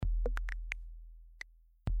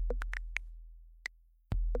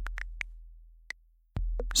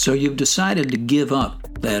So you've decided to give up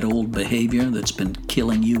that old behavior that's been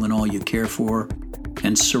killing you and all you care for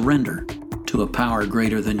and surrender to a power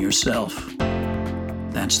greater than yourself.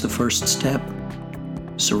 That's the first step.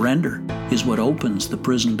 Surrender is what opens the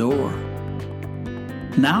prison door.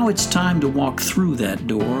 Now it's time to walk through that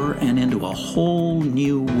door and into a whole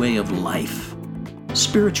new way of life.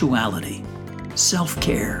 Spirituality,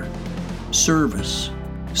 self-care, service,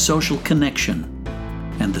 social connection,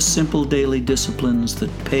 and the simple daily disciplines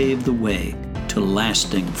that pave the way to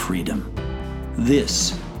lasting freedom.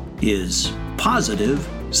 This is Positive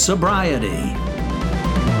Sobriety.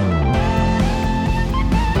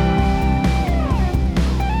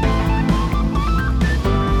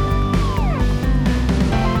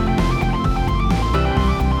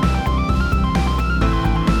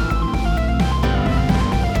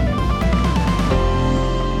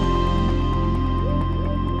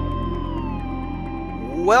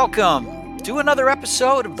 Welcome to another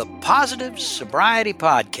episode of the Positive Sobriety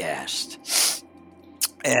Podcast.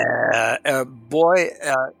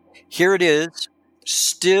 Here it is,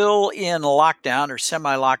 still in lockdown or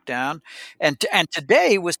semi-lockdown, and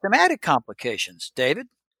today with some added complications. David?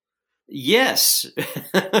 Yes,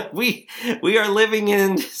 we are living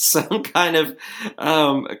in some kind of,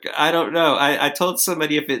 I don't know. I told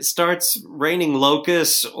somebody if it starts raining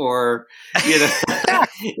locusts or,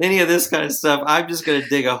 any of this kind of stuff, I'm just going to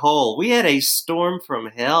dig a hole. We had a storm from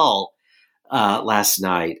hell last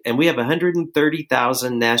night, and we have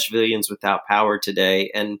 130,000 Nashvillians without power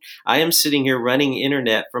today. And I am sitting here running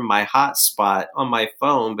internet from my hotspot on my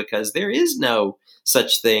phone because there is no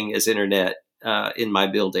such thing as internet in my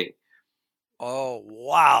building. Oh,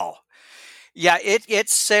 wow. Yeah, it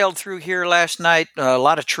sailed through here last night. A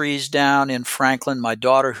lot of trees down in Franklin. My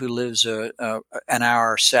daughter, who lives an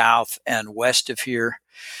hour south and west of here,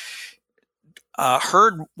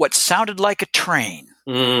 heard what sounded like a train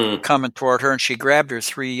coming toward her, and she grabbed her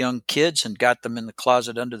 3 young kids and got them in the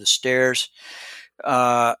closet under the stairs.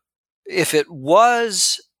 If it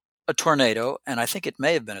was a tornado, and I think it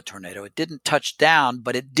may have been a tornado, it didn't touch down,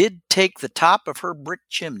 but it did take the top of her brick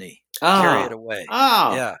chimney. Carry it away.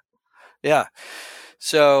 Oh, yeah.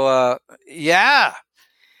 So, yeah.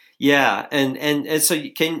 And so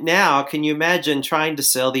can you imagine trying to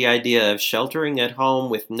sell the idea of sheltering at home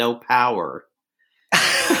with no power?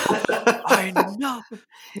 I know.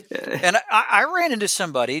 And I ran into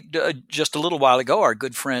somebody just a little while ago, our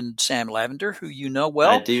good friend Sam Lavender, who you know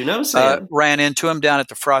well. I do know Sam. Ran into him down at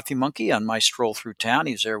the Frothy Monkey on my stroll through town.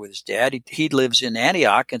 He was there with his dad. He lives in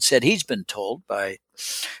Antioch and said he's been told by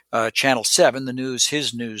Channel 7,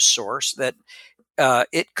 his news source, that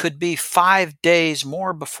it could be 5 days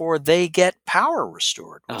more before they get power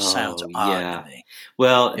restored, which sounds odd to me.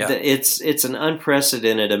 Well, it's an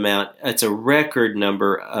unprecedented amount. It's a record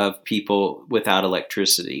number of people without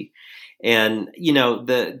electricity. And,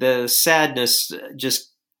 the sadness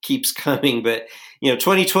just keeps coming. But,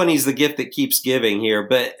 2020 is the gift that keeps giving here.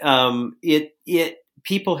 But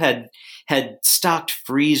people had stocked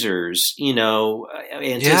freezers,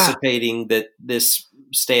 anticipating that this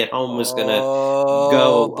stay at home was going to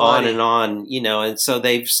go on and on, and so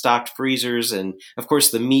they've stocked freezers. And of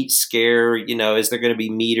course the meat scare, is there going to be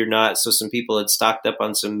meat or not? So some people had stocked up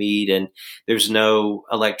on some meat, and there's no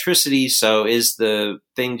electricity. So is the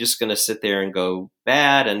thing just going to sit there and go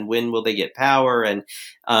bad? And when will they get power? And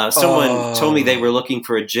someone told me they were looking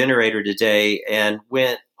for a generator today and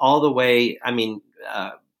went all the way,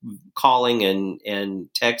 calling and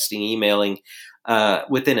texting, emailing,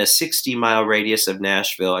 within a 60-mile radius of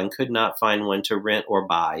Nashville, and could not find one to rent or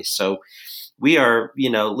buy. So we are,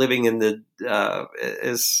 living in the,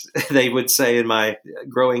 as they would say in my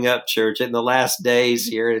growing up church, in the last days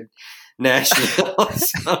here in Nashville.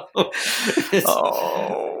 So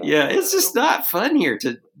it's just not fun here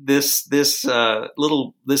to this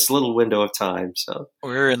little window of time. So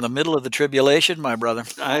we're in the middle of the tribulation, my brother.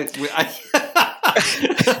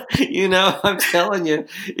 I'm telling you,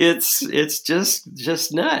 it's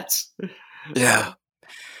just nuts. Yeah.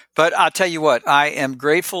 But I'll tell you what, I am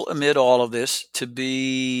grateful amid all of this to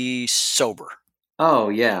be sober. Oh,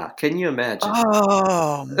 yeah. Can you imagine?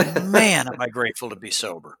 Oh, man, am I grateful to be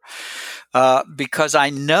sober. Because I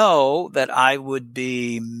know that I would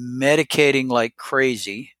be medicating like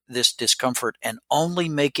crazy this discomfort and only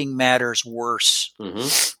making matters worse.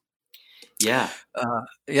 Mm-hmm. Yeah.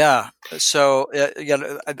 So,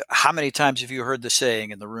 how many times have you heard the saying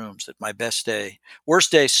in the rooms that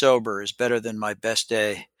worst day sober is better than my best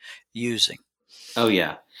day using? Oh,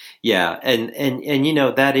 yeah. Yeah. And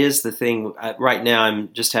that is the thing right now.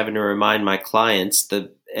 I'm just having to remind my clients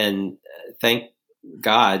and thank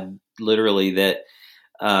God, literally, that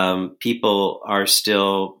people are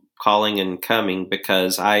still calling and coming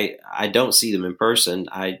because I don't see them in person.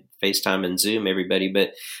 I FaceTime and Zoom everybody,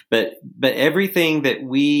 but everything that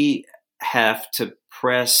we have to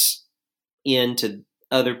press into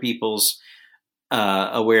other people's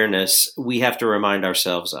awareness, we have to remind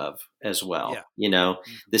ourselves of as well. Yeah.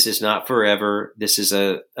 This is not forever. This is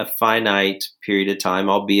a finite period of time,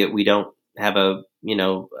 albeit we don't have a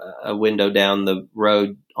window down the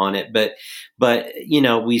road on it. But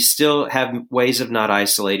we still have ways of not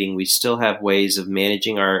isolating. We still have ways of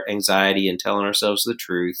managing our anxiety and telling ourselves the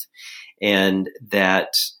truth. And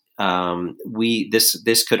that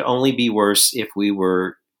this could only be worse if we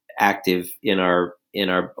were active in our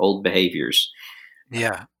old behaviors.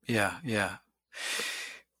 Yeah.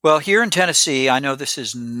 Well, here in Tennessee, I know this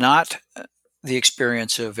is not the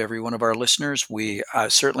experience of every one of our listeners. We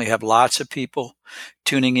certainly have lots of people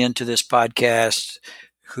tuning into this podcast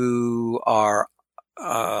who are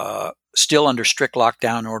still under strict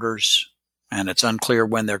lockdown orders, and it's unclear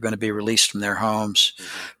when they're going to be released from their homes.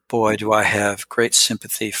 Boy, do I have great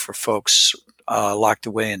sympathy for folks locked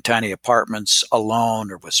away in tiny apartments,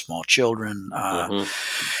 alone or with small children.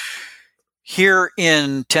 Here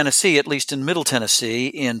in Tennessee, at least in Middle Tennessee,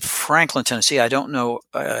 in Franklin, Tennessee, I don't know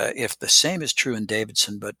if the same is true in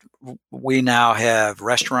Davidson, but we now have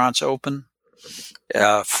restaurants open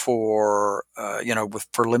for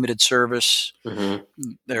limited service.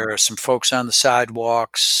 There are some folks on the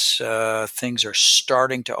sidewalks. Things are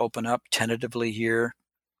starting to open up tentatively here.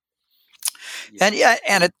 And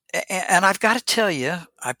I've got to tell you,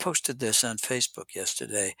 I posted this on Facebook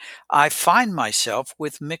yesterday. I find myself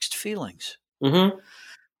with mixed feelings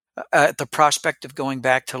at the prospect of going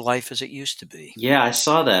back to life as it used to be. Yeah, I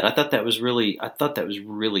saw that. I thought that was really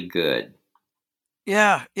good.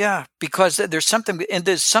 Yeah, because there's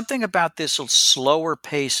something about this slower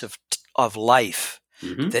pace of life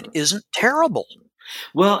that isn't terrible.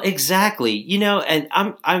 Well, exactly. And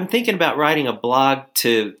I'm thinking about writing a blog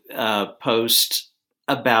to post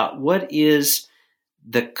about what is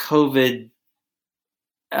the COVID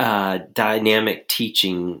dynamic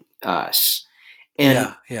teaching us.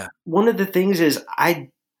 And one of the things is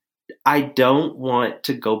I don't want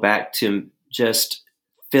to go back to just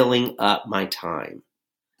filling up my time.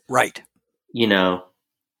 Right.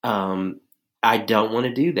 I don't want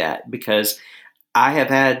to do that because I have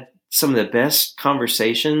had some of the best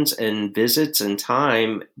conversations and visits and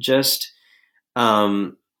time just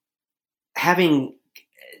having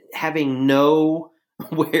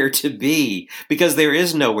nowhere to be, because there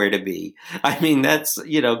is nowhere to be. I mean, that's,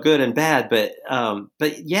 good and bad, but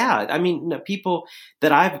yeah, I mean, people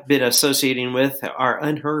that I've been associating with are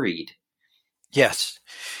unhurried. Yes.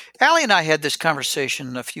 Allie and I had this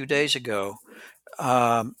conversation a few days ago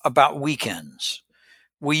about weekends.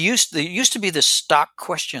 There used to be this stock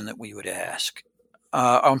question that we would ask,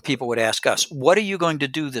 people would ask us, what are you going to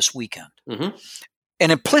do this weekend?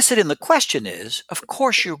 And implicit in the question is, of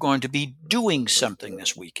course, you're going to be doing something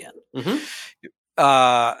this weekend. It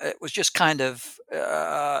was just kind of,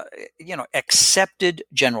 accepted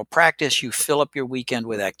general practice. You fill up your weekend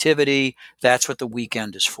with activity. That's what the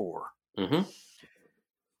weekend is for.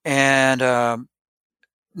 And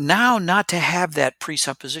now not to have that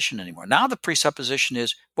presupposition anymore. Now the presupposition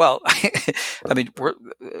is, well, I mean, we're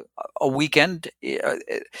a weekend,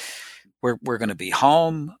 we're going to be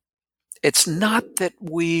home. It's not that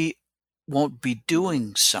we won't be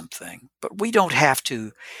doing something, but we don't have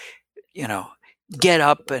to, get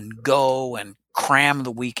up and go and cram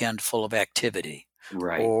the weekend full of activity,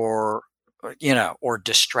 right? Or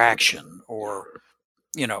distraction, or,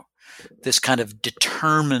 this kind of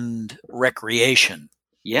determined recreation.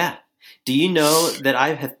 Yeah. Do you know that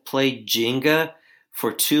I have played Jenga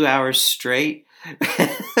for 2 hours straight?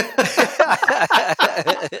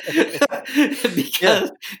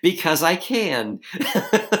 because I can.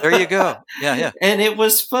 There you go. Yeah. And it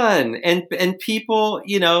was fun. And people,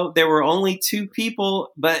 there were only 2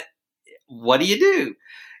 people, but what do?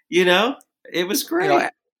 It was great.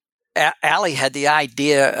 Allie had the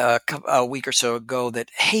idea a week or so ago that,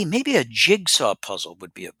 hey, maybe a jigsaw puzzle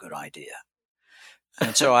would be a good idea.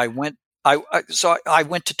 And so I went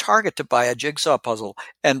to Target to buy a jigsaw puzzle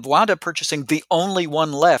and wound up purchasing the only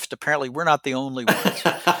one left. Apparently, we're not the only ones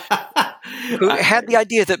who had the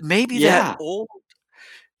idea that maybe that old,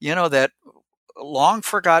 that long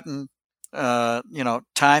forgotten,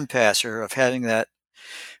 time passer of having that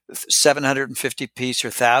 750 piece or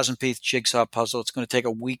 1,000 piece jigsaw puzzle. It's going to take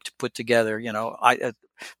a week to put together.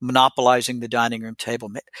 Monopolizing the dining room table.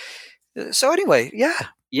 So anyway,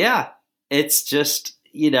 yeah. It's just,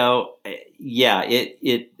 yeah,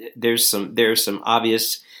 there's some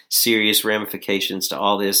obvious serious ramifications to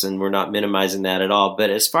all this, and we're not minimizing that at all. But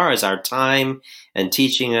as far as our time and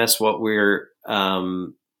teaching us what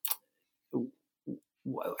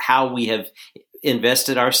how we have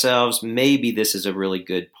invested ourselves, maybe this is a really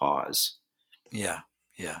good pause. Yeah.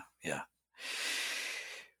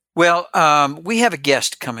 Well, we have a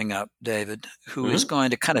guest coming up, David, who is going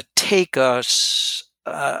to kind of take us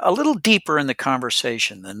a little deeper in the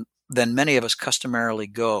conversation than many of us customarily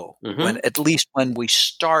go, at least when we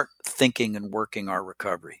start thinking and working our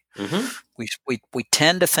recovery. We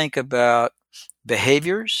tend to think about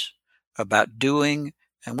behaviors, about doing,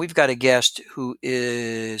 and we've got a guest who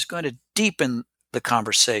is going to deepen the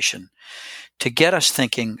conversation to get us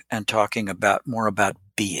thinking and talking more about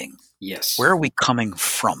being. Yes. Where are we coming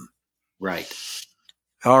from? Right.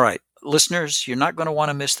 All right. Listeners, you're not going to want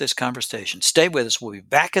to miss this conversation. Stay with us. We'll be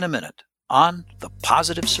back in a minute on the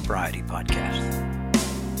Positive Sobriety Podcast.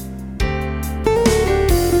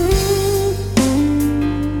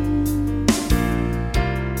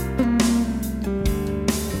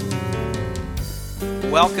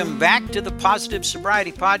 Welcome back to the Positive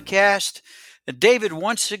Sobriety Podcast. David,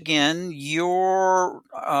 once again, your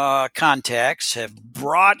contacts have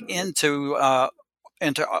brought into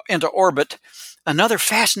orbit another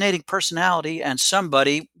fascinating personality and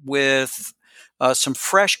somebody with some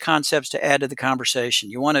fresh concepts to add to the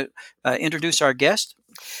conversation. You want to introduce our guest?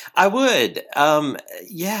 I would.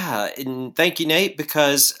 Yeah. And thank you, Nate,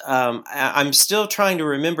 because I'm still trying to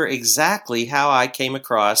remember exactly how I came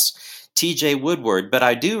across T.J. Woodward, but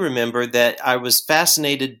I do remember that I was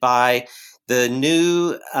fascinated by the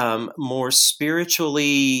new, more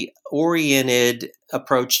spiritually oriented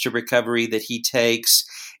approach to recovery that he takes,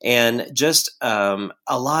 and just a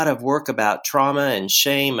lot of work about trauma and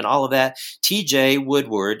shame and all of that. T.J.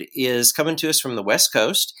 Woodward is coming to us from the West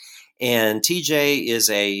Coast, and T.J. is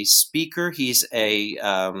a speaker. He's a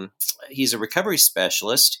recovery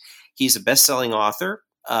specialist. He's a best-selling author.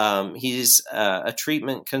 He's a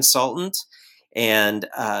treatment consultant. And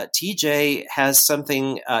TJ has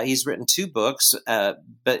something. He's written 2 books,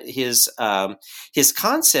 but his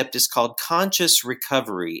concept is called conscious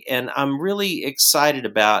recovery, and I'm really excited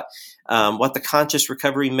about what the conscious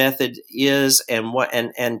recovery method is,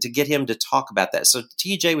 and to get him to talk about that. So,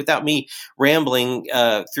 TJ, without me rambling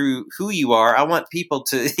through who you are, I want people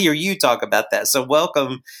to hear you talk about that. So,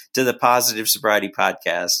 welcome to the Positive Sobriety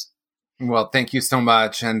Podcast. Well, thank you so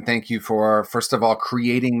much, and thank you for, first of all,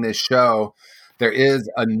 creating this show. There is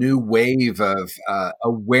a new wave of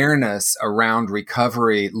awareness around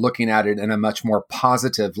recovery, looking at it in a much more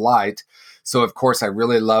positive light. So, of course, I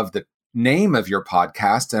really love the name of your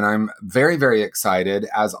podcast, and I'm very, very excited,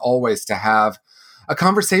 as always, to have a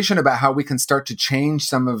conversation about how we can start to change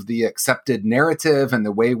some of the accepted narrative and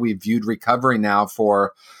the way we've viewed recovery now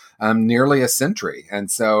for nearly a century.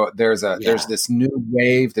 And so there's this new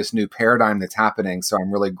wave, this new paradigm that's happening. So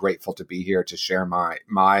I'm really grateful to be here to share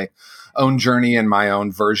my own journey and my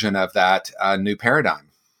own version of that new paradigm.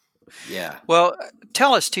 Yeah. Well,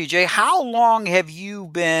 tell us, TJ, how long have you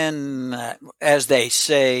been, as they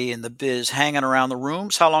say in the biz, hanging around the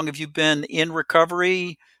rooms? How long have you been in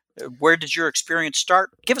recovery? Where did your experience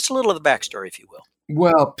start? Give us a little of the backstory, if you will.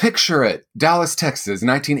 Well, picture it. Dallas, Texas,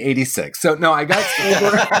 1986. So, no, I got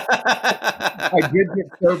sober. I did get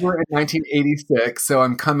sober in 1986. So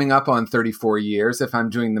I'm coming up on 34 years, if I'm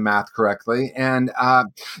doing the math correctly. And, I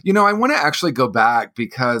want to actually go back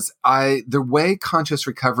because the way conscious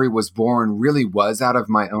recovery was born really was out of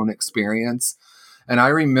my own experience. And I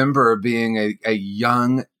remember being a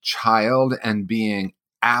young child and being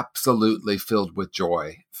absolutely filled with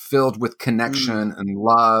joy, filled with connection and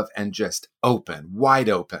love, and just wide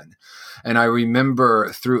open. And I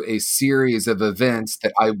remember through a series of events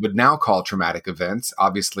that I would now call traumatic events.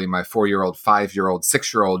 Obviously, my 4-year-old, 5-year-old,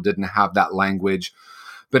 6-year-old didn't have that language.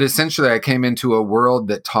 But essentially, I came into a world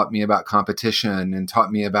that taught me about competition and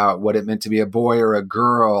taught me about what it meant to be a boy or a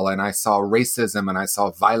girl. And I saw racism and I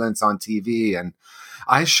saw violence on TV. And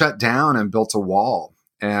I shut down and built a wall.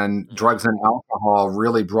 And drugs and alcohol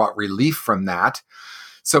really brought relief from that.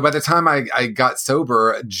 So by the time I got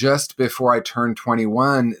sober, just before I turned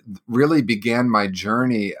 21, really began my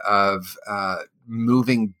journey of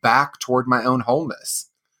moving back toward my own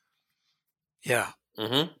wholeness. Yeah.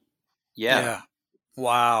 Mm-hmm. Yeah.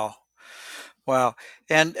 Wow.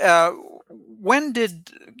 And when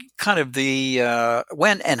did kind of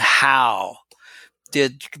when and how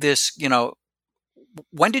did this,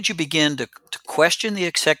 when did you begin to question the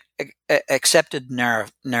accepted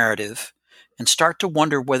narrative and start to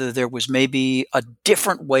wonder whether there was maybe a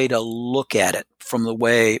different way to look at it from the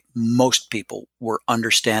way most people were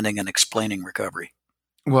understanding and explaining recovery?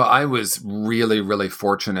 Well, I was really, really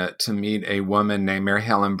fortunate to meet a woman named Mary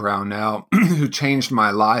Helen Brownell who changed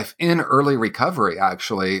my life in early recovery,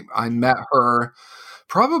 actually. I met her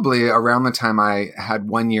probably around the time I had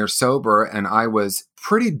 1 year sober, and I was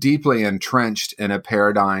pretty deeply entrenched in a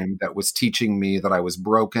paradigm that was teaching me that I was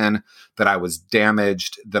broken, that I was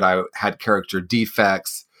damaged, that I had character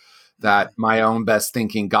defects, that my own best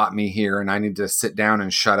thinking got me here, and I need to sit down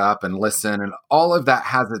and shut up and listen. And all of that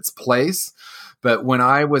has its place. But when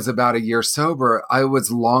I was about a year sober, I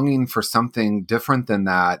was longing for something different than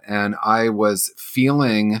that. And I was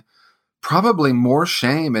feeling probably more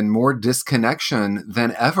shame and more disconnection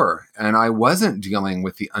than ever. And I wasn't dealing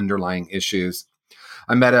with the underlying issues.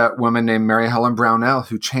 I met a woman named Mary Helen Brownell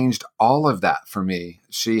who changed all of that for me.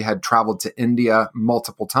 She had traveled to India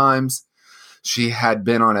multiple times. She had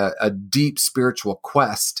been on a deep spiritual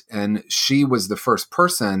quest. And she was the first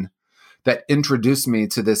person that introduced me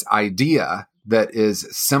to this idea that is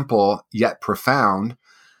simple yet profound.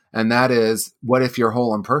 And that is, what if you're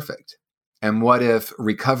whole and perfect? And what if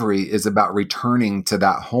recovery is about returning to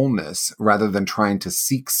that wholeness rather than trying to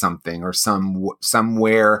seek something or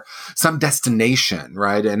somewhere, some destination,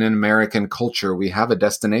 right? And in American culture, we have a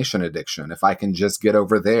destination addiction. If I can just get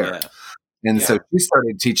over there. Yeah. And so she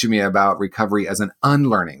started teaching me about recovery as an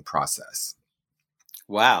unlearning process.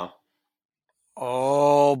 Wow.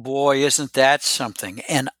 Oh boy, isn't that something?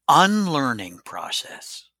 An unlearning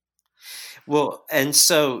process. Well, and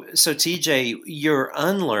so TJ, your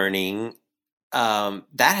unlearning, that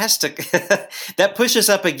has to that pushes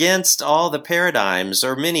up against all the paradigms,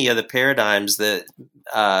 or many of the paradigms that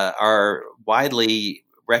are widely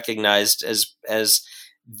recognized as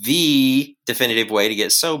the definitive way to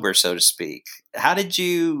get sober, so to speak. How did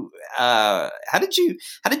you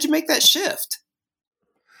make that shift?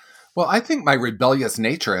 Well, I think my rebellious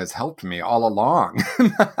nature has helped me all along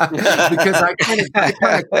because I kind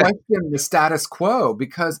of question the status quo.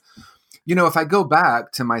 Because, you know, if I go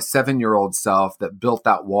back to my 7-year-old self that built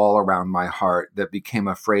that wall around my heart, that became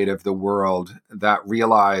afraid of the world, that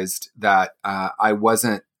realized that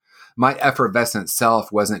my effervescent self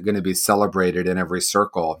wasn't going to be celebrated in every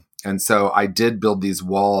circle. And so I did build these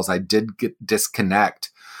walls. I did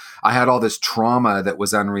disconnect. I had all this trauma that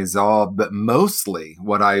was unresolved, but mostly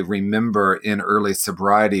what I remember in early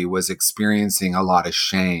sobriety was experiencing a lot of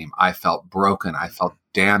shame. I felt broken. I felt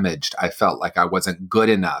damaged. I felt like I wasn't good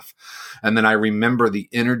enough. And then I remember the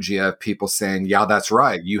energy of people saying, yeah, that's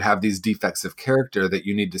right. You have these defects of character that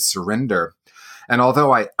you need to surrender. And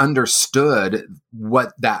although I understood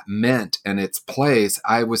what that meant and its place,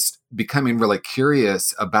 I was becoming really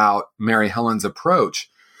curious about Mary Helen's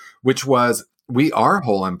approach, which was, we are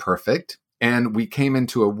whole and perfect, and we came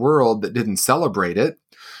into a world that didn't celebrate it.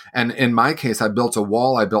 And in my case, I built a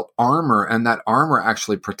wall, I built armor, and that armor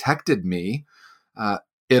actually protected me.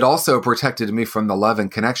 It also protected me from the love and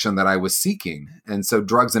connection that I was seeking. And so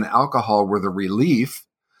drugs and alcohol were the relief.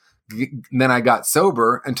 Then I got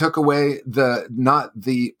sober and took away not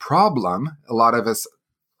the problem. A lot of us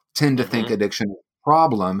tend to think addiction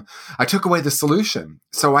problem. I took away the solution.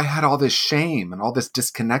 So I had all this shame and all this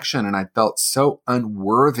disconnection, and I felt so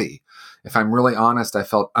unworthy. If I'm really honest, I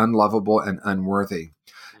felt unlovable and unworthy.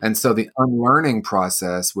 And so the unlearning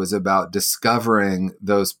process was about discovering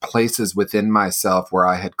those places within myself where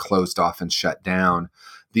I had closed off and shut down,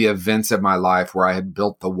 the events of my life where I had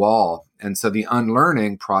built the wall. And so the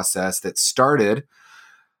unlearning process that started,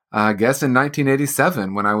 I guess in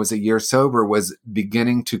 1987, when I was a year sober, was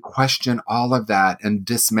beginning to question all of that and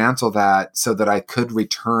dismantle that so that I could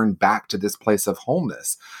return back to this place of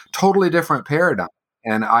wholeness. Totally different paradigm.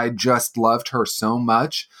 And I just loved her so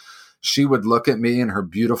much. She would look at me in her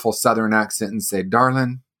beautiful Southern accent and say,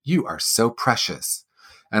 "Darling, you are so precious."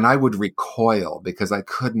 And I would recoil because I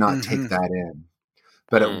could not take that in.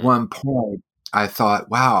 But at one point, I thought,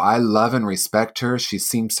 wow, I love and respect her. She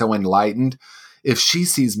seems so enlightened. If she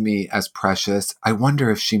sees me as precious, I wonder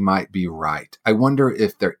if she might be right. I wonder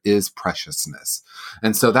if there is preciousness.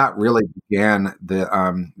 And so that really began the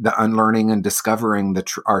unlearning and discovering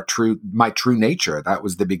my true nature. That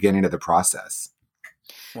was the beginning of the process.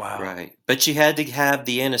 Wow. Right. But you had to have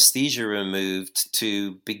the anesthesia removed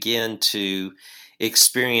to begin to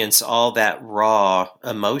experience all that raw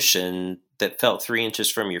emotion that felt 3 inches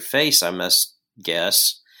from your face, I must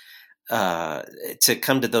guess. To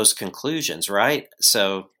come to those conclusions, right?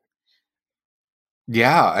 So,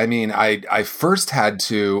 yeah, I mean, I first had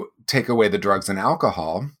to take away the drugs and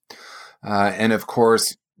alcohol, and of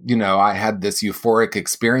course, I had this euphoric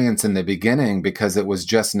experience in the beginning because it was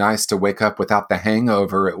just nice to wake up without the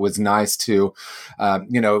hangover. It was nice to,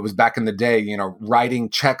 it was back in the day, writing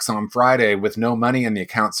checks on Friday with no money in the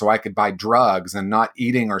account so I could buy drugs and not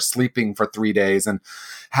eating or sleeping for 3 days. And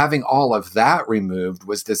having all of that removed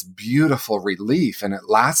was this beautiful relief. And it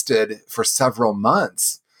lasted for several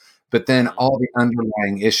months. But then all the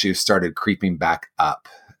underlying issues started creeping back up.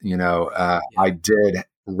 I did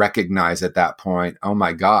recognize at that point, oh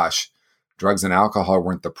my gosh, drugs and alcohol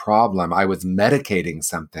weren't the problem. I was medicating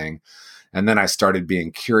something. And then I started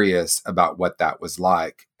being curious about what that was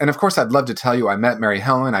like. And of course, I'd love to tell you I met Mary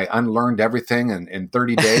Helen. I unlearned everything in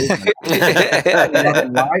 30 days. But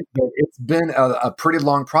it's been a pretty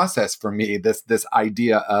long process for me, this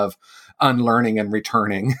idea of unlearning and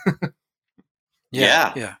returning.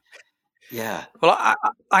 Yeah. Well,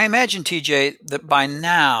 I imagine, TJ, that by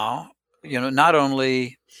now, not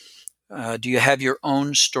only do you have your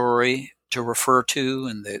own story to refer to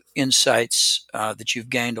and the insights that you've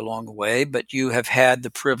gained along the way, but you have had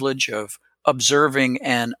the privilege of observing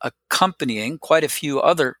and accompanying quite a few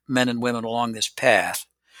other men and women along this path.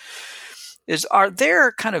 Are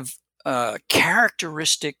there kind of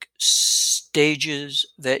characteristic stages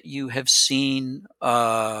that you have seen,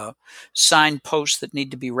 signposts that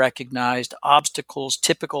need to be recognized, obstacles,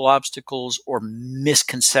 typical obstacles, or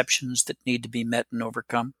misconceptions that need to be met and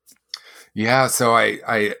overcome? Yeah, so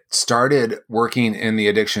I started working in the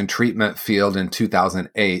addiction treatment field in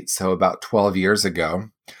 2008, so about 12 years ago.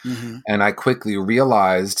 Mm-hmm. And I quickly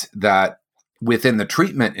realized that within the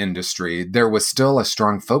treatment industry, there was still a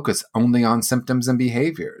strong focus only on symptoms and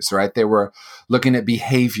behaviors, right? They were looking at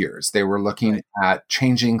behaviors. They were looking at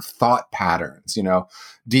changing thought patterns,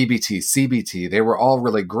 DBT, CBT. They were all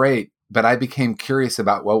really great, but I became curious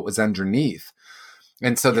about what was underneath.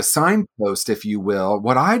 And so the signpost, if you will,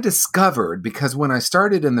 what I discovered, because when I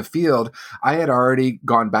started in the field, I had already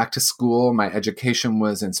gone back to school. My education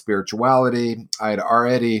was in spirituality. I had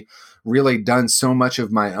already really done so much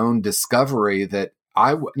of my own discovery that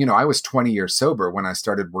I was 20 years sober when I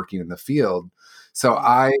started working in the field. So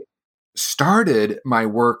I started my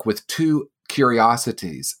work with two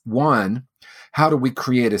curiosities. One, how do we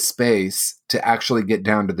create a space to actually get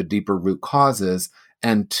down to the deeper root causes?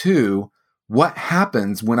 And two, what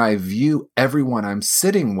happens when I view everyone I'm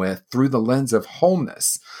sitting with through the lens of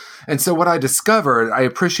wholeness? And so what I discovered, I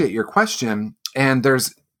appreciate your question, and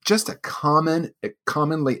there's just a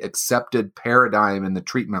commonly accepted paradigm in the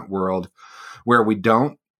treatment world where we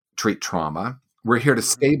don't treat trauma. We're here to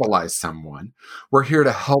stabilize someone. We're here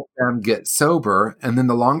to help them get sober. And then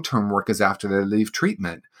the long-term work is after they leave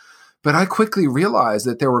treatment. But I quickly realized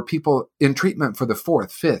that there were people in treatment for the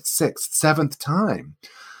 4th, 5th, 6th, 7th time.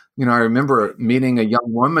 I remember meeting a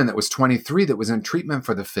young woman that was 23 that was in treatment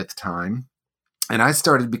for the 5th time. And I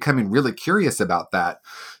started becoming really curious about that.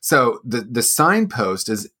 So the signpost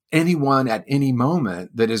is anyone at any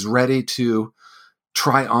moment that is ready to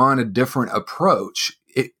try on a different approach.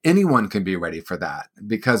 Anyone can be ready for that,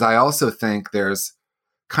 because I also think there's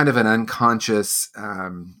kind of an unconscious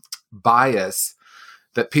bias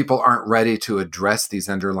that people aren't ready to address these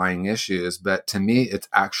underlying issues. But to me, it's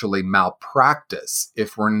actually malpractice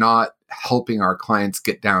if we're not helping our clients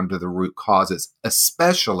get down to the root causes,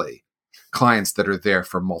 especially clients that are there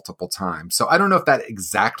for multiple times. So I don't know if that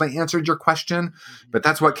exactly answered your question, but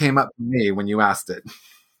that's what came up for me when you asked it.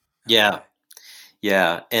 Yeah.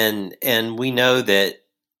 And we know that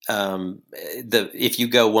if you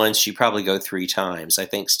go once, you probably go 3 times. I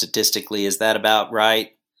think statistically, is that about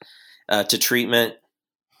right to treatment?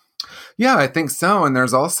 Yeah, I think so. And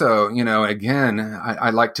there's also, again,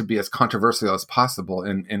 I like to be as controversial as possible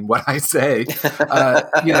in what I say. There's a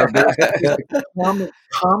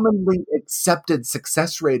commonly accepted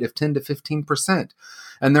success rate of 10 to 15%.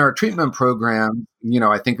 And there are treatment programs,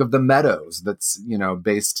 I think of the Meadows that's,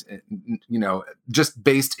 based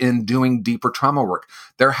in doing deeper trauma work.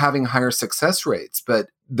 They're having higher success rates, but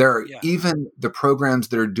even the programs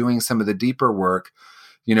that are doing some of the deeper work,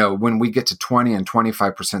 when we get to 20 and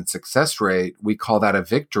 25% success rate, we call that a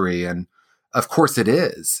victory. And of course it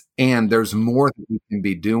is. And there's more that we can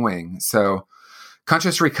be doing. So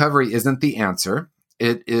conscious recovery isn't the answer.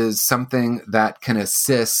 It is something that can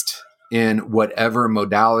assist in whatever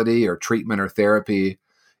modality or treatment or therapy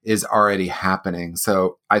is already happening.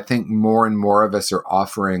 So I think more and more of us are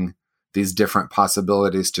offering these different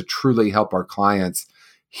possibilities to truly help our clients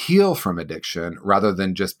heal from addiction rather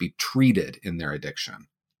than just be treated in their addiction.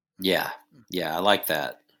 Yeah, I like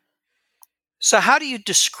that. So how do you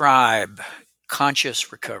describe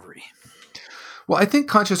conscious recovery? Well, I think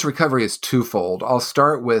conscious recovery is twofold. I'll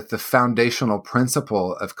start with the foundational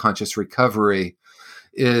principle of conscious recovery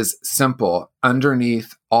is simple.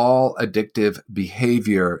 Underneath all addictive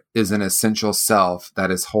behavior is an essential self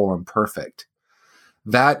that is whole and perfect.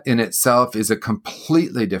 That in itself is a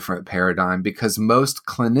completely different paradigm because most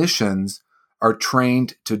clinicians are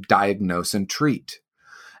trained to diagnose and treat.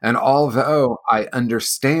 And although I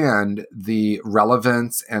understand the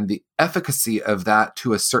relevance and the efficacy of that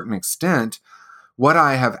to a certain extent, what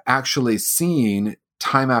I have actually seen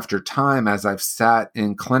time after time as I've sat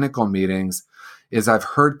in clinical meetings is I've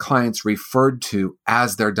heard clients referred to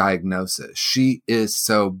as their diagnosis. She is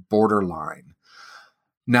so borderline.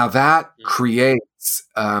 Now that creates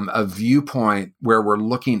a viewpoint where we're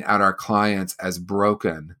looking at our clients as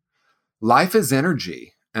broken. Life is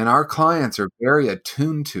energy, and our clients are very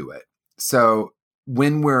attuned to it. So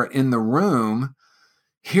when we're in the room,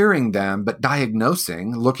 hearing them, but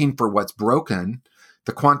diagnosing, looking for what's broken,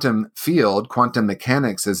 the quantum field, quantum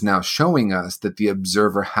mechanics is now showing us that the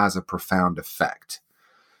observer has a profound effect.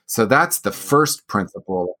 So that's the first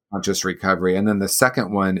principle of conscious recovery. And then the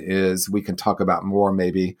second one is, we can talk about more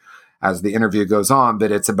maybe as the interview goes on,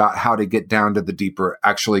 but it's about how to get down to the deeper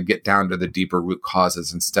root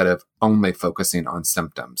causes instead of only focusing on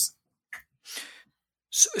symptoms.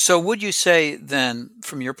 So would you say then,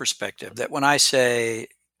 from your perspective, that when I say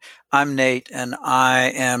I'm Nate and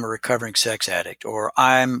I am a recovering sex addict, or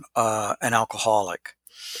I'm an alcoholic,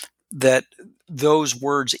 that those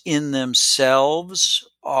words in themselves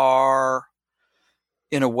are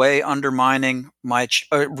in a way undermining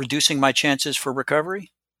reducing my chances for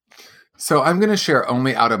recovery? So I'm going to share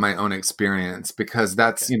only out of my own experience because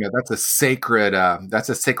that's, that's a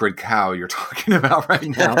sacred cow you're talking about right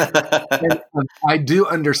now. And I do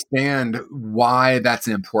understand why that's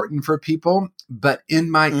important for people, but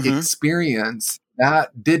in my experience,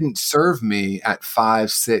 that didn't serve me at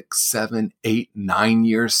 5, 6, 7, 8, 9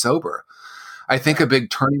 years sober. I think a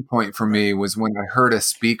big turning point for me was when I heard a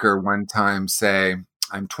speaker one time say,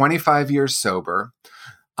 I'm 25 years sober.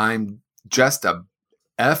 I'm just a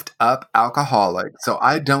effed up alcoholic. So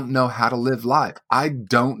I don't know how to live life. I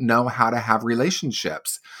don't know how to have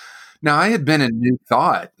relationships. Now, I had been in New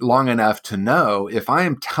Thought long enough to know if I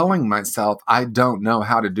am telling myself I don't know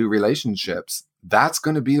how to do relationships, that's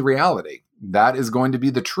going to be reality. That is going to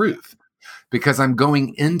be the truth because I'm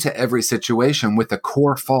going into every situation with a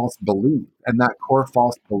core false belief. And that core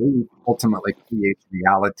false belief ultimately creates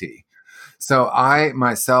reality. So I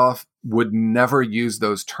myself would never use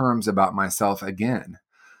those terms about myself again.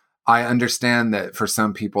 I understand that for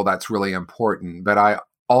some people that's really important, but I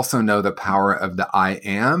also know the power of the I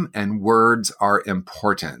am, and words are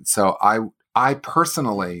important. So I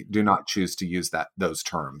personally do not choose to use those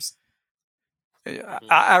terms.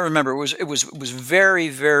 I remember it was very,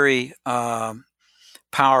 very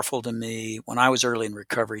powerful to me when I was early in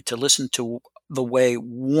recovery to listen to the way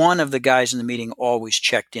one of the guys in the meeting always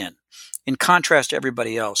checked in. In contrast to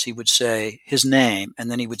everybody else, he would say his name,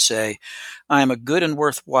 and then he would say, I am a good and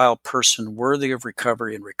worthwhile person worthy of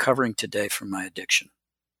recovery and recovering today from my addiction.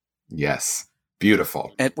 Yes.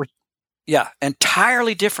 Beautiful.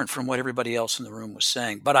 Entirely different from what everybody else in the room was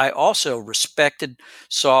saying. But I also respected,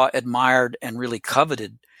 saw, admired, and really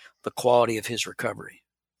coveted the quality of his recovery.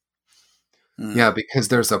 Yeah, because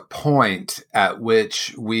there's a point at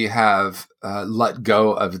which we have let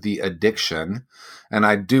go of the addiction. And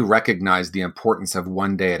I do recognize the importance of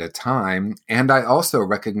one day at a time. And I also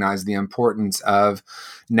recognize the importance of,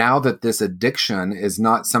 now that this addiction is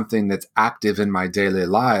not something that's active in my daily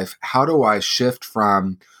life, how do I shift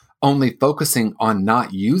from only focusing on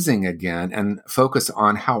not using again and focus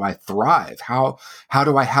on how I thrive? How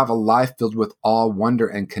do I have a life filled with awe, wonder,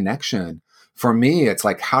 and connection? For me, it's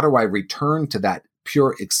like, how do I return to that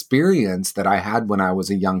pure experience that I had when I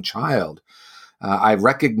was a young child? I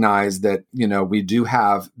recognize that, we do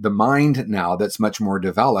have the mind now that's much more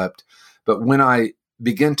developed. But when I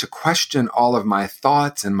begin to question all of my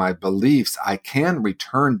thoughts and my beliefs, I can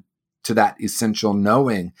return to that essential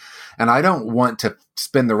knowing. And I don't want to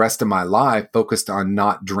spend the rest of my life focused on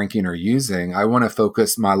not drinking or using. I want to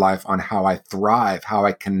focus my life on how I thrive, how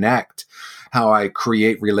I connect, how I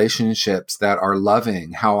create relationships that are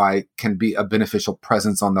loving, how I can be a beneficial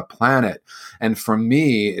presence on the planet. And for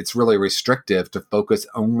me, it's really restrictive to focus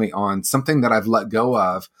only on something that I've let go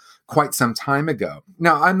of quite some time ago.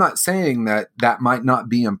 Now, I'm not saying that that might not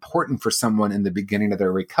be important for someone in the beginning of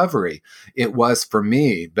their recovery. It was for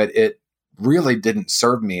me, but it really didn't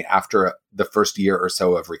serve me after the first year or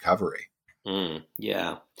so of recovery.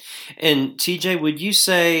 Yeah. And TJ, would you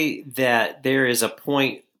say that there is a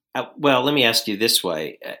point? Well, let me ask you this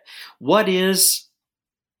way. What is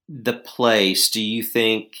the place, do you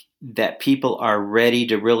think, that people are ready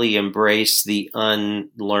to really embrace the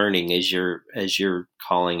unlearning, as you're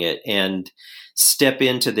calling it, and step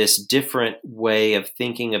into this different way of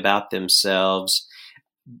thinking about themselves,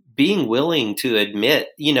 being willing to admit,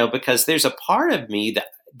 because there's a part of me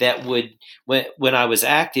that would, when I was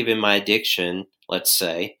active in my addiction, let's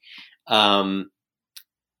say, I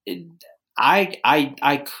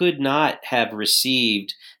could not have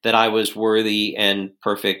received that I was worthy and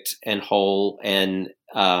perfect and whole and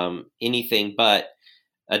anything but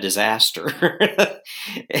a disaster.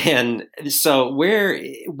 And so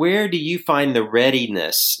where do you find the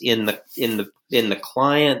readiness in the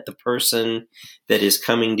client, the person that is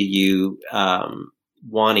coming to you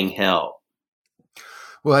wanting help?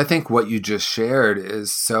 Well, I think what you just shared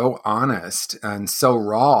is so honest and so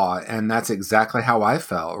raw. And that's exactly how I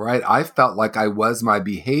felt, right? I felt like I was my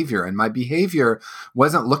behavior, and my behavior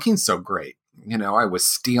wasn't looking so great. I was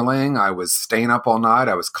stealing. I was staying up all night.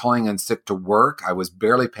 I was calling in sick to work. I was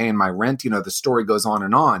barely paying my rent. The story goes on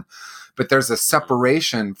and on. But there's a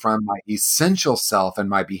separation from my essential self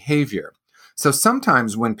and my behavior. So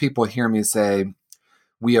sometimes when people hear me say,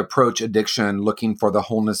 we approach addiction looking for the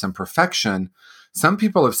wholeness and perfection, some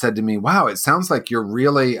people have said to me, wow, it sounds like you're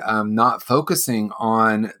really not focusing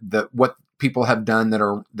on what people have done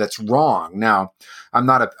that's wrong. Now, I'm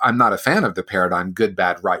not a fan of the paradigm good,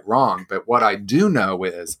 bad, right, wrong. But what I do know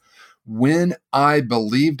is when I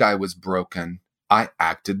believed I was broken, I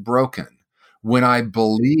acted broken. When I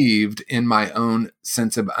believed in my own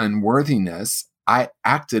sense of unworthiness, I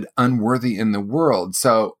acted unworthy in the world.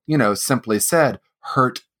 So, simply said,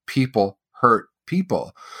 hurt people hurt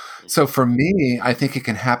people. So for me, I think it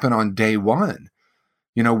can happen on day one.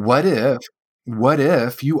 What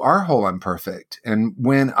if you are whole and perfect? And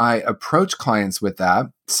when I approach clients with that,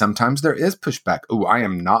 sometimes there is pushback. Oh, I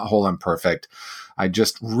am not whole and perfect. I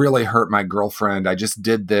just really hurt my girlfriend. I just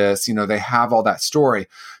did this. They have all that story.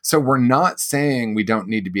 So we're not saying we don't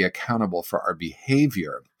need to be accountable for our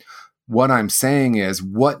behavior. What I'm saying is,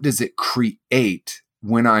 what does it create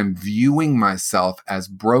when I'm viewing myself as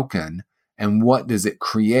broken? And what does it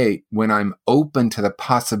create when I'm open to the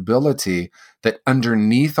possibility that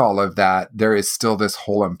underneath all of that, there is still this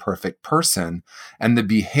whole and perfect person? And the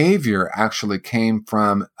behavior actually came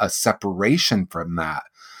from a separation from that.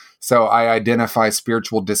 So I identify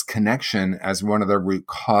spiritual disconnection as one of the root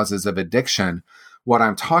causes of addiction. What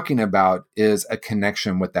I'm talking about is a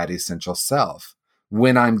connection with that essential self.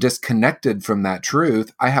 When I'm disconnected from that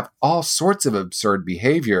truth, I have all sorts of absurd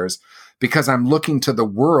behaviors because I'm looking to the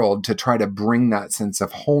world to try to bring that sense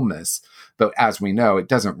of wholeness. But as we know, it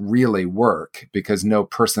doesn't really work because no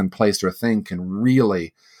person, place, or thing can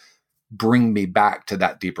really bring me back to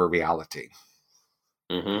that deeper reality.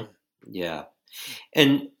 Mm-hmm. Yeah.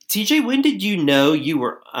 And TJ, when did you know you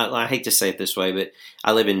were, I hate to say it this way, but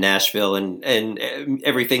I live in Nashville and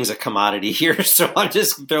everything's a commodity here. So I'll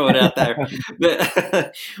just throw it out there.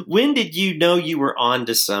 But when did you know you were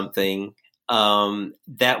onto something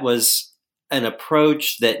that was an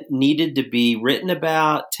approach that needed to be written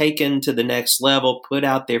about, taken to the next level, put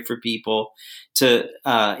out there for people to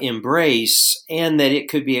embrace, and that it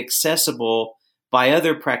could be accessible by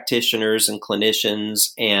other practitioners and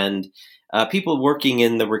clinicians and people working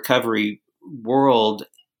in the recovery world,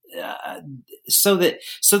 so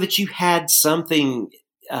that you had something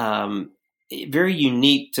very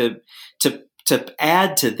unique to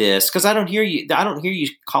add to this? Because I don't hear you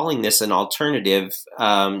calling this an alternative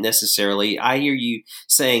necessarily. I hear you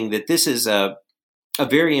saying that this is a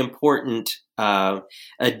very important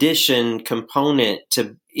addition component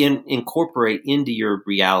to incorporate into your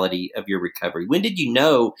reality of your recovery. When did you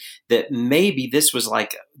know that maybe this was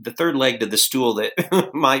like the third leg to the stool that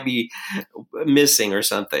might be missing or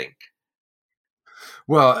something?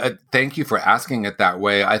 Well, thank you for asking it that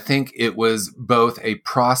way. I think it was both a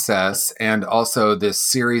process and also this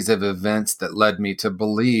series of events that led me to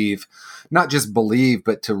believe, not just believe,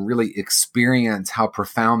 but to really experience how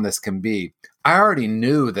profound this can be. I already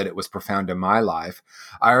knew that it was profound in my life.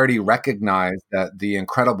 I already recognized that the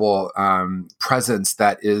incredible presence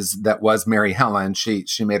that was Mary Helen. She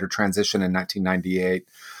made her transition in 1998.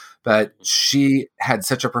 But she had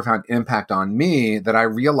such a profound impact on me that I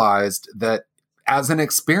realized that as an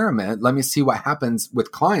experiment, let me see what happens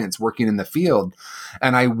with clients working in the field.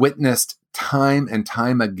 And I witnessed time and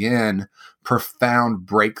time again profound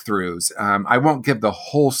breakthroughs. I won't give the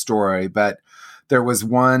whole story, but there was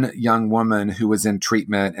one young woman who was in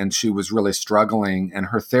treatment and she was really struggling, and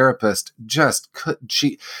her therapist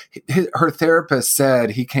her therapist said,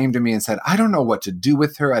 he came to me and said, I don't know what to do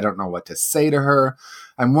with her. I don't know what to say to her.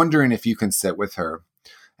 I'm wondering if you can sit with her.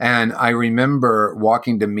 And I remember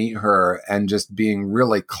walking to meet her and just being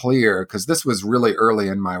really clear, because this was really early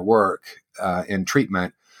in my work in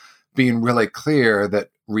treatment, being really clear that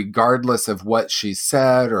regardless of what she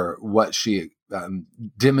said or what she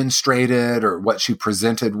demonstrated or what she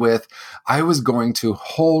presented with, I was going to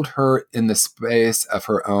hold her in the space of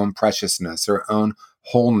her own preciousness, her own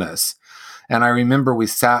wholeness. And I remember we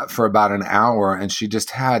sat for about an hour and she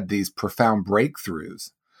just had these profound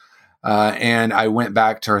breakthroughs. And I went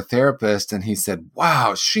back to her therapist and he said,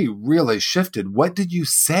 wow, she really shifted. What did you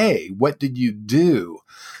say? What did you do?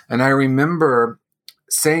 And I remember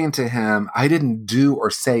saying to him, I didn't do or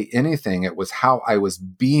say anything. It was how I was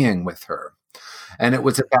being with her. And it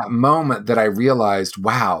was at that moment that I realized,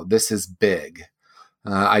 wow, this is big.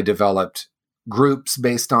 I developed groups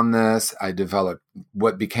based on this. I developed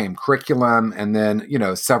what became curriculum. And then,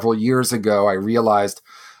 several years ago, I realized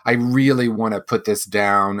I really want to put this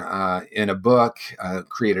down in a book,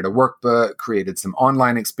 created a workbook, created some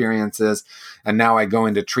online experiences. And now I go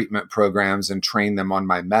into treatment programs and train them on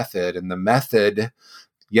my method. And the method,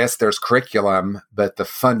 yes, there's curriculum, but the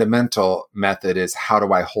fundamental method is how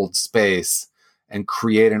do I hold space and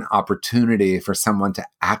create an opportunity for someone to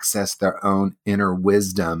access their own inner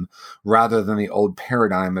wisdom rather than the old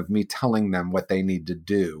paradigm of me telling them what they need to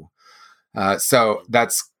do. So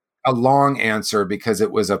that's a long answer because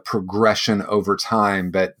it was a progression over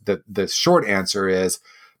time. But the short answer is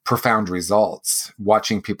profound results,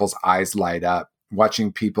 watching people's eyes light up,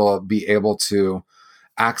 watching people be able to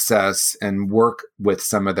access and work with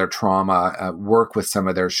some of their trauma, work with some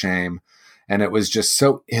of their shame. And it was just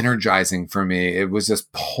so energizing for me. It was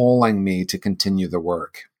just pulling me to continue the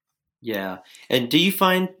work. Yeah. And do you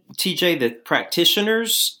find, TJ, that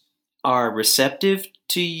practitioners are receptive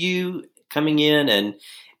to you coming in and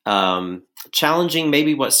challenging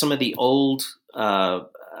maybe what some of the old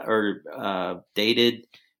or dated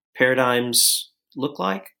paradigms look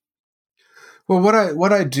like? Well,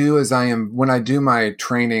 what I do is when I do my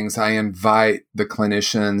trainings, I invite the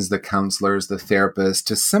clinicians, the counselors, the therapists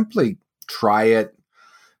to simply try it,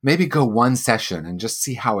 maybe go one session and just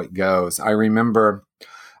see how it goes. I remember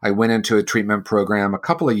I went into a treatment program a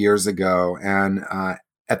couple of years ago, and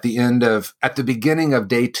at the beginning of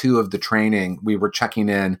day 2 of the training, we were checking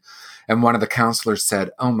in, and one of the counselors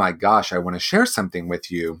said, "Oh my gosh, I want to share something with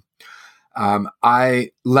you."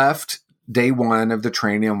 I left day 1 of the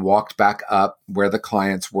training and walked back up where the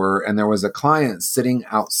clients were, and there was a client sitting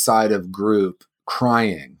outside of group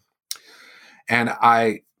crying. And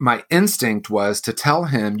my instinct was to tell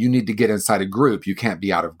him, you need to get inside a group. You can't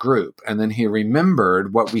be out of group. And then he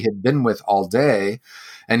remembered what we had been with all day.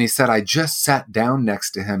 And he said, I just sat down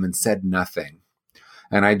next to him and said nothing.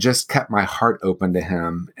 And I just kept my heart open to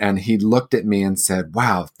him. And he looked at me and said,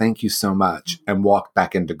 wow, thank you so much, and walked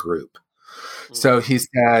back into group. So he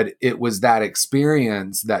said it was that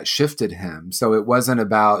experience that shifted him. So it wasn't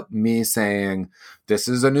about me saying, this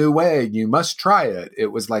is a new way, you must try it.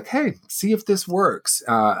 It was like, hey, see if this works.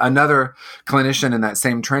 Another clinician in that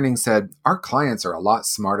same training said, our clients are a lot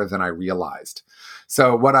smarter than I realized.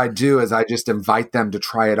 So what I do is I just invite them to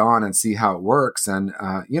try it on and see how it works. And,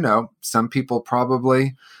 some people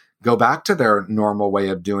probably go back to their normal way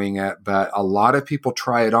of doing it, but a lot of people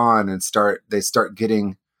try it on and start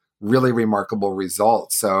getting really remarkable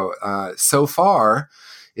results. So far,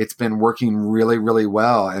 it's been working really, really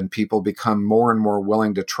well, and people become more and more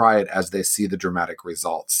willing to try it as they see the dramatic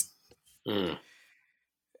results. Mm.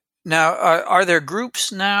 Now, are there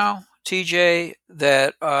groups now, TJ,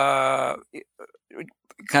 that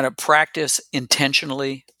kind of practice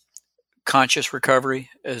intentionally conscious recovery,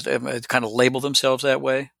 as kind of label themselves that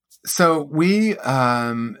way? So we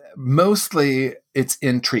mostly it's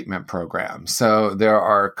in treatment programs. So there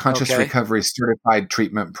are conscious recovery certified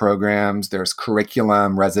treatment programs. There's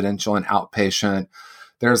curriculum, residential and outpatient.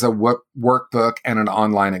 There's a workbook and an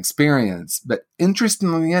online experience. But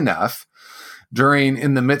interestingly enough,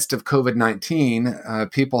 in the midst of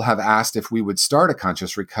COVID-19, people have asked if we would start a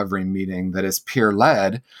conscious recovery meeting that is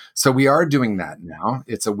peer-led. So we are doing that now.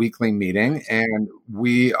 It's a weekly meeting, and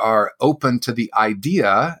we are open to the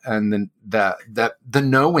idea and the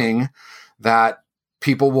knowing that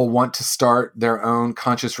people will want to start their own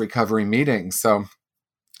conscious recovery meetings. So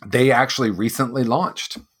they actually recently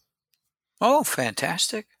launched. Oh,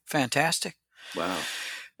 fantastic. Fantastic. Wow.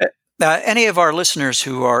 Any of our listeners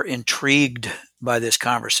who are intrigued by this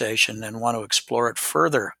conversation and want to explore it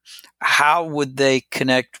further, how would they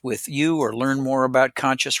connect with you or learn more about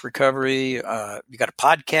conscious recovery? You got a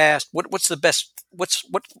podcast? What's the best?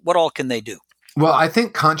 What all can they do? Well, I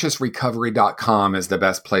think consciousrecovery.com is the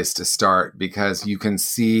best place to start, because you can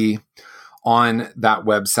see on that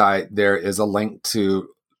website there is a link to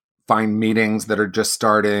find meetings that are just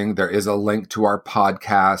starting. There is a link to our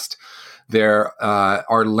podcast. There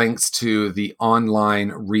are links to the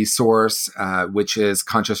online resource, which is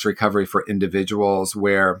Conscious Recovery for Individuals,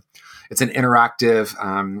 where it's an interactive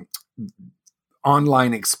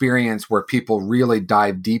online experience where people really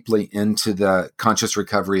dive deeply into the conscious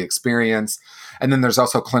recovery experience. And then there's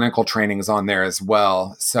also clinical trainings on there as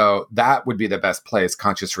well. So that would be the best place,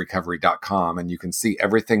 consciousrecovery.com. And you can see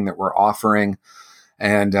everything that we're offering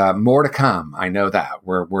and more to come. I know that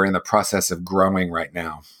we're in the process of growing right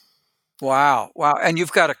now. Wow. And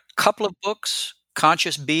you've got a couple of books,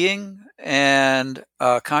 Conscious Being and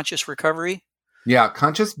Conscious Recovery. Yeah,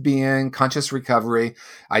 Conscious Being, Conscious Recovery.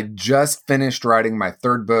 I just finished writing my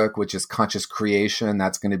third book, which is Conscious Creation.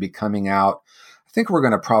 That's going to be coming out. I think we're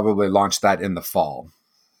going to probably launch that in the fall.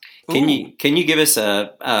 Can you give us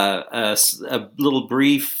a little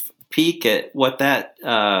brief peek at what that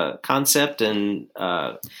concept and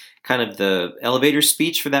kind of the elevator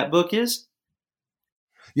speech for that book is?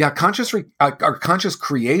 Yeah, Conscious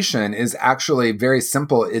Creation is actually very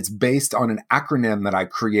simple. It's based on an acronym that I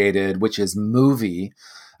created, which is MOVIE,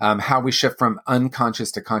 how we shift from unconscious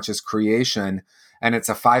to conscious creation. And it's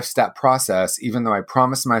a 5-step process, even though I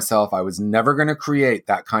promised myself I was never going to create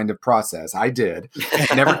that kind of process. I did.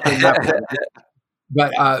 Never came up with it.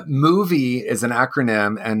 But MOVIE is an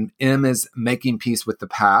acronym, and M is making peace with the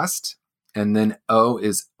past. And then O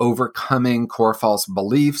is overcoming core false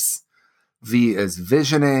beliefs. V is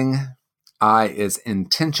visioning, I is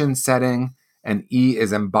intention setting, and E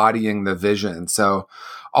is embodying the vision. So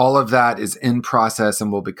all of that is in process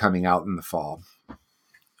and will be coming out in the fall.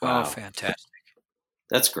 Wow. Oh, fantastic.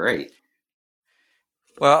 That's great.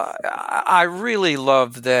 Well, I really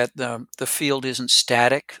love that the field isn't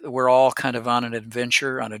static. We're all kind of on an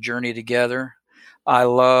adventure, on a journey together. I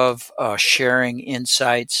love sharing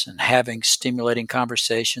insights and having stimulating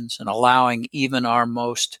conversations and allowing even our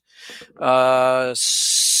most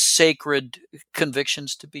sacred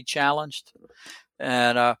convictions to be challenged.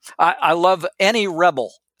 And I love any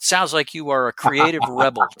rebel. Sounds like you are a creative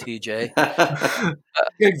rebel, TJ.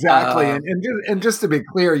 Exactly. And just to be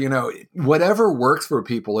clear, whatever works for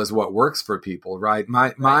people is what works for people, right?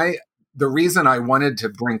 The reason I wanted to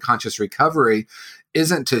bring Conscious Recovery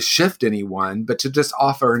isn't to shift anyone, but to just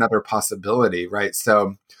offer another possibility, right?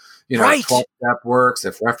 So, right. If 12-step works,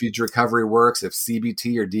 if refuge recovery works, if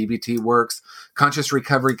CBT or DBT works, Conscious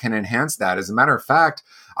Recovery can enhance that. As a matter of fact,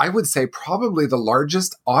 I would say probably the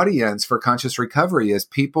largest audience for Conscious Recovery is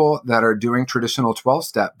people that are doing traditional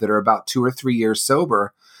 12-step that are about 2 or 3 years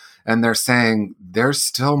sober. And they're saying, there's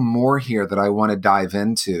still more here that I want to dive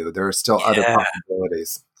into. There are still other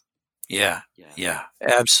possibilities. Yeah,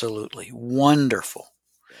 absolutely. Wonderful.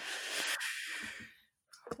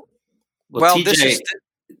 Well, TJ,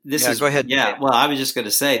 go ahead. Yeah, well, I was just going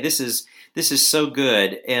to say this is so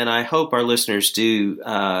good, and I hope our listeners do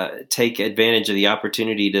take advantage of the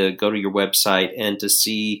opportunity to go to your website and to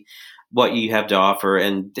see what you have to offer,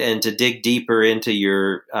 and to dig deeper into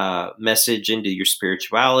your message, into your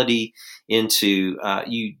spirituality, into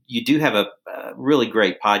you do have a really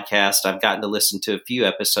great podcast. I've gotten to listen to a few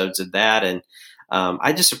episodes of that, and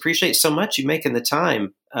I just appreciate so much you making the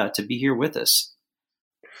time to be here with us.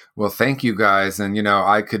 Well, thank you guys. And,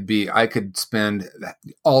 I could spend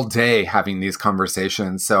all day having these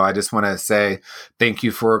conversations. So I just want to say thank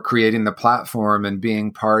you for creating the platform and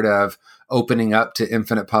being part of opening up to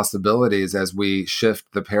infinite possibilities as we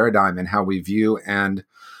shift the paradigm in how we view and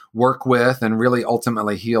work with and really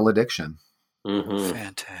ultimately heal addiction. Mm-hmm.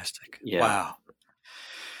 Fantastic. Yeah. Wow.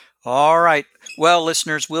 All right. Well,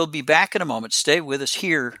 listeners, we'll be back in a moment. Stay with us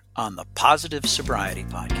here on the Positive Sobriety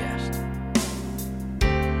Podcast.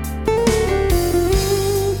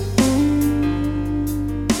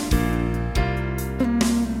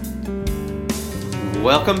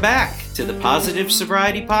 Welcome back to the Positive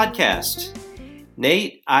Sobriety Podcast.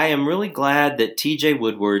 Nate, I am really glad that TJ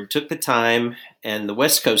Woodward took the time and the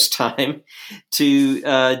West Coast time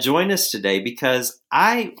to join us today, because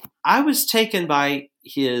I was taken by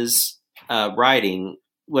his writing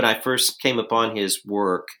when I first came upon his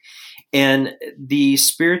work, and the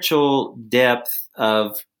spiritual depth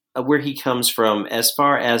of where he comes from as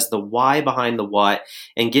far as the why behind the what,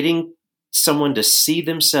 and getting someone to see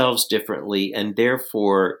themselves differently and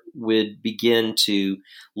therefore would begin to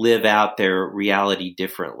live out their reality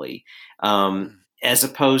differently. As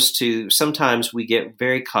opposed to sometimes we get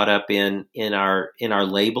very caught up in our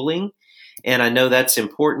labeling. And I know that's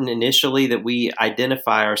important initially, that we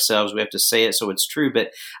identify ourselves. We have to say it so it's true.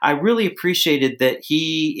 But I really appreciated that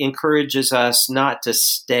he encourages us not to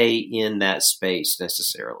stay in that space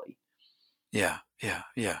necessarily. Yeah.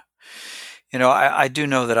 I do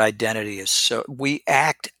know that identity is we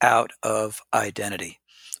act out of identity.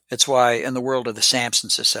 It's why in the world of the Samson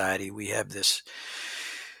Society, we have this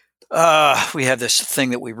thing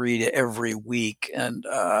that we read every week. And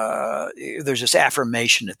there's this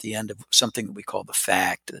affirmation at the end of something that we call the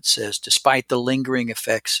fact that says, despite the lingering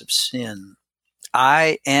effects of sin,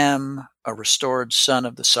 I am a restored son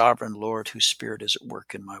of the sovereign Lord whose spirit is at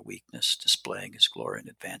work in my weakness, displaying his glory and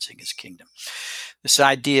advancing his kingdom. This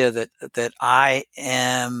idea that I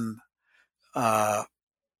am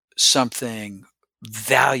something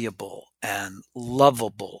valuable and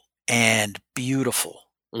lovable and beautiful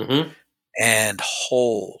and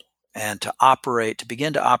whole, and to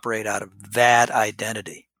begin to operate out of that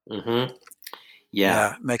identity.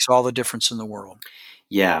 Yeah. Makes all the difference in the world.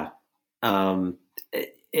 Yeah.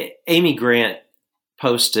 Amy Grant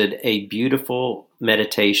posted a beautiful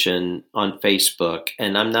meditation on Facebook,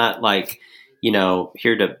 and I'm not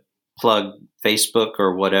here to plug Facebook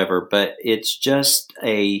or whatever, but it's just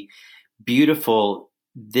a beautiful,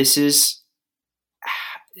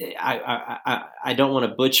 I don't want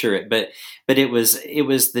to butcher it, but it was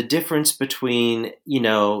the difference between,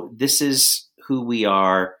 this is who we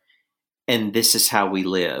are and this is how we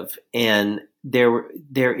live. And there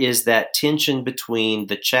is that tension between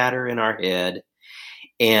the chatter in our head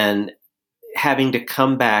and having to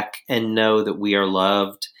come back and know that we are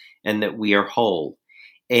loved and that we are whole.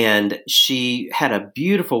 And she had a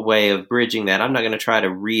beautiful way of bridging that. I'm not going to try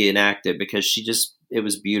to reenact it because it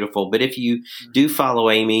was beautiful. But if you do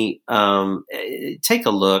follow Amy, take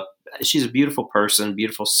a look. She's a beautiful person,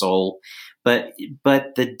 beautiful soul. But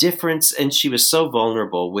the difference, and she was so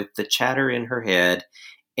vulnerable with the chatter in her head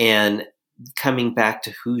and coming back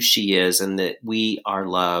to who she is and that we are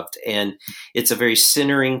loved. And it's a very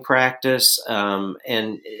centering practice,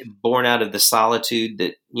 and born out of the solitude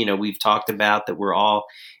that, we've talked about, that we're all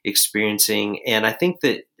experiencing. And I think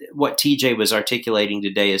that what TJ was articulating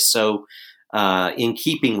today is so in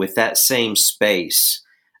keeping with that same space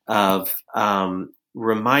of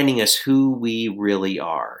reminding us who we really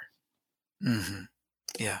are. Mm-hmm.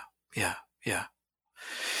 Yeah.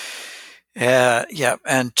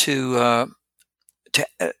 And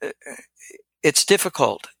it's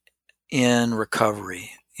difficult in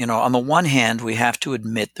recovery. On the one hand, we have to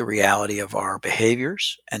admit the reality of our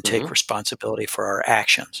behaviors and take responsibility for our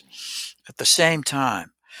actions. At the same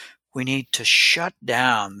time, we need to shut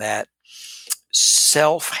down that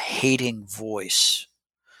self-hating voice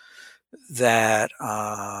that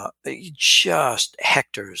just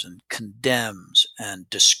hectors and condemns and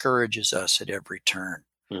discourages us at every turn.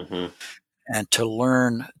 And to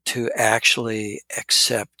learn to actually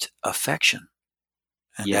accept affection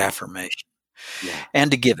and affirmation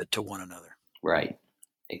and to give it to one another. Right.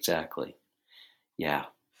 Exactly. Yeah.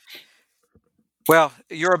 Well,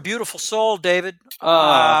 you're a beautiful soul, David.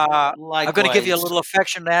 Likewise. I'm going to give you a little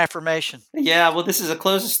affection and affirmation. Yeah, well, this is the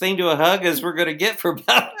closest thing to a hug as we're going to get for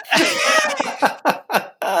about.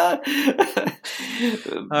 All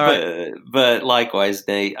right. But likewise,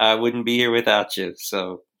 Nate, I wouldn't be here without you.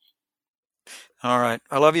 So. All right.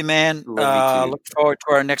 I love you, man. Love you too. Look forward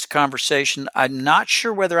to our next conversation. I'm not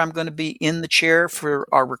sure whether I'm going to be in the chair for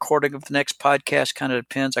our recording of the next podcast. Kind of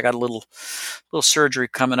depends. I got a little surgery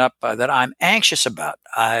coming up that I'm anxious about.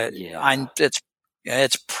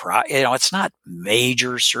 It's not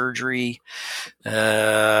major surgery,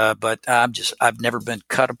 but I've never been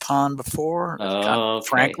cut upon before. Okay.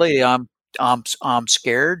 Frankly, I'm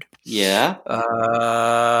scared. Yeah.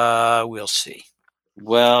 We'll see.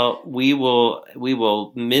 Well, we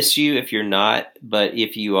will miss you if you're not, but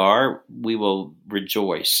if you are, we will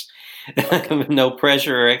rejoice. No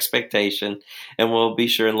pressure or expectation, and we'll be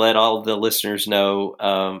sure and let all of the listeners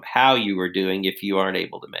know how you are doing if you aren't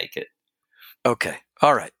able to make it. Okay.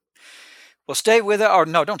 All right. Well, stay with us, or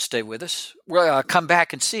no, don't stay with us. Come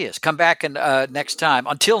back and see us. Come back and next time.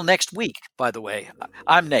 Until next week, by the way,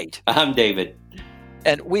 I'm Nate. I'm David.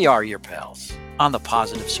 And we are your pals on the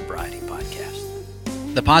Positive Sobriety Podcast.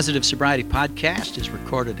 The Positive Sobriety Podcast is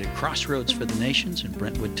recorded at Crossroads for the Nations in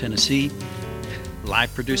Brentwood, Tennessee.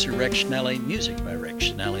 Live producer Rex Schnelly, music by Rex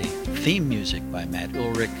Schnelly, theme music by Matt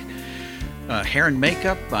Ulrich, hair and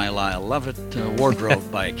makeup by Lyle Lovett,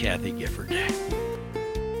 wardrobe by Kathy Gifford.